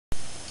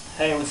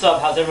Hey, what's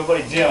up? How's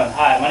everybody doing?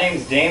 Hi, my name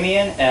is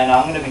Damian, and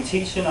I'm going to be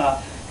teaching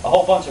a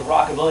whole bunch of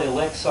rockabilly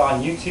licks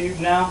on YouTube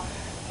now.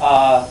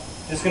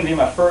 This is going to be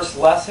my first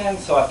lesson,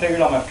 so I figured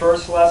on my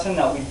first lesson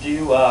that we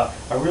do a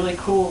really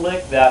cool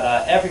lick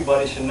that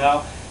everybody should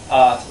know.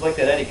 It's a lick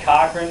that Eddie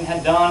Cochran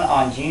had done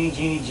on Genie,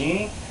 Genie,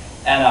 Genie,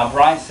 and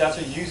Brian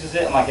Setzer uses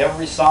it in like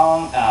every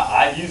song.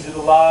 I've used it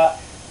a lot,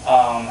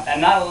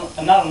 and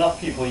not enough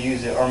people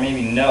use it or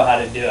maybe know how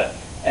to do it.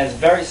 And it's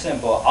very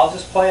simple. I'll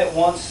just play it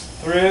once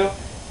through,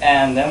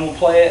 and then we'll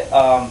play it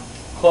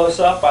close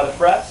up by the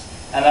frets,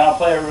 and then I'll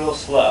play it real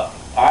slow.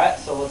 All right,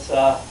 so let's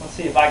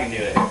see if I can do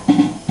it.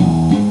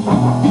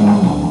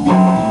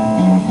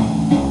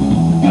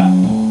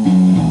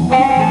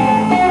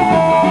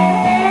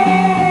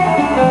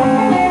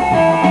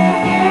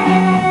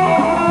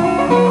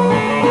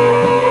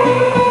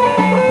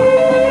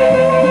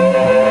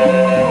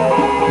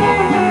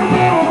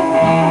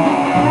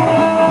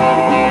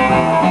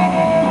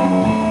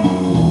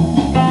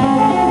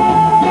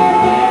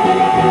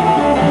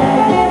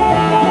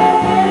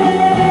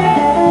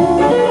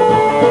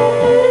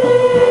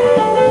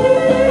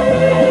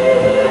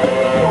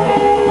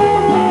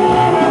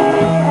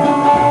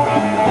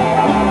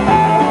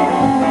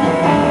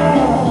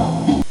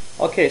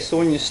 Okay, so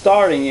when you're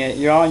starting it,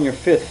 you're on your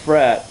 5th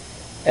fret,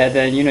 and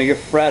then you're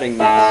fretting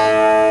this,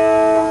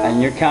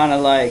 and you're kind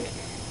of like,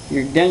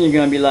 then you're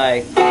gonna be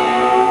like,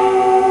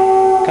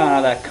 kind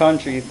of that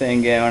country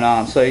thing going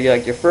on. So you're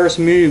like, your first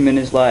movement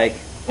is like,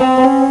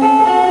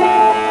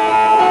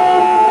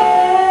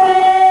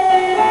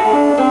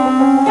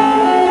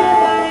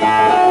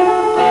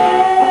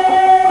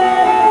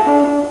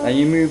 and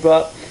you move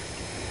up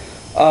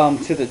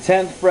to the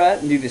 10th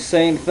fret and do the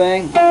same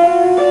thing.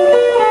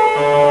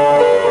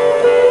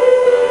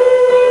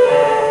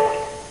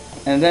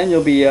 And then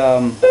you'll be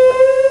 13th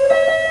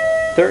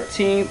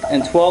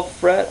and 12th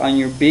fret on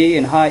your B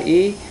and high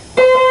E.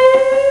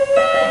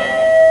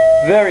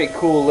 Very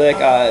cool lick.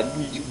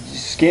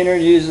 Skinner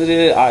uses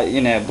it.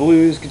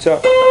 Blues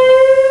guitar.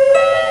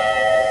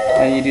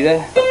 And you do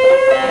that.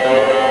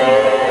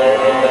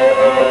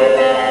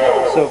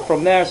 So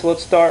from there, so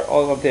let's start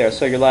all up there.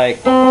 So you're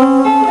like.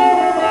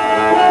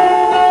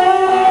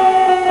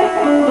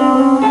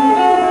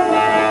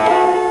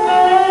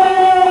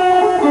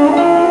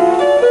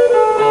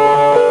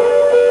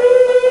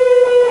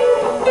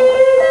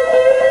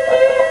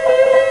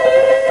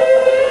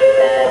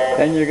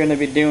 Then you're going to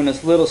be doing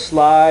this little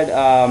slide,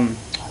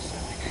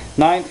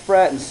 9th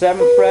fret and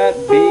 7th fret,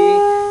 B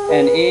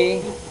and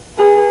E.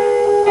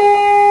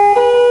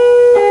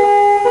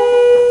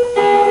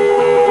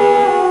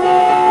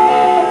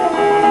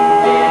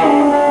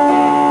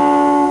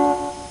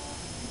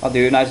 I'll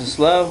do it nice and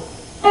slow.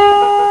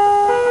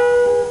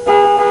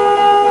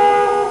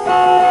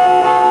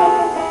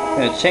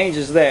 And it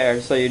changes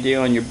there, so you're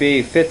doing your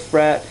B 5th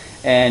fret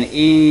and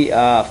E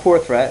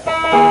 4th fret.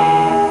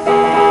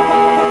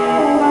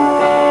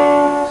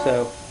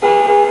 So,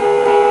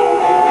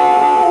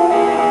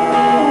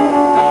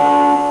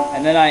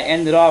 and then I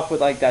ended off with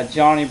like that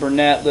Johnny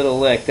Burnett little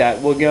lick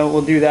that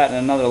we'll do that in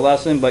another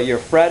lesson. But you're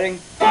fretting,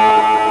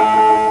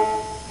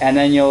 and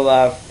then you'll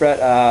fret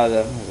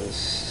the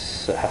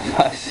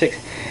 5th, 6th,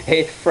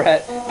 8th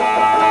fret.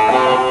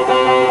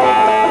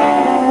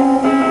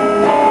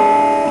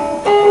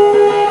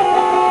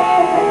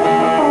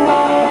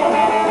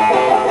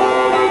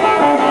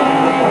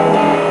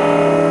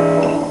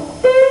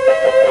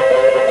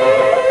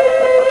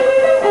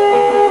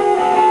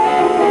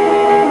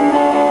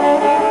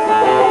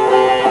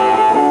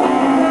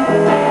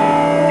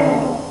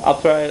 I'll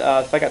try it,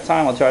 if I got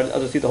time, I'll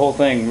just do the whole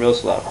thing real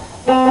slow.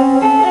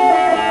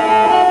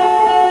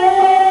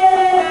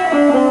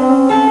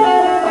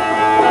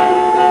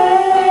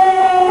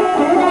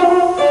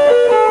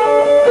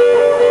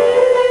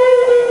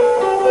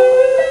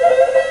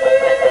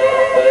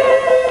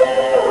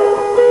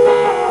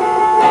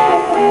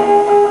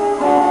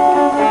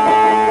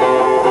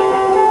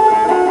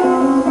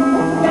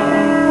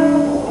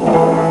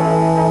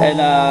 And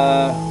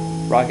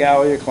rock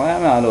out with your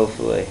clam out of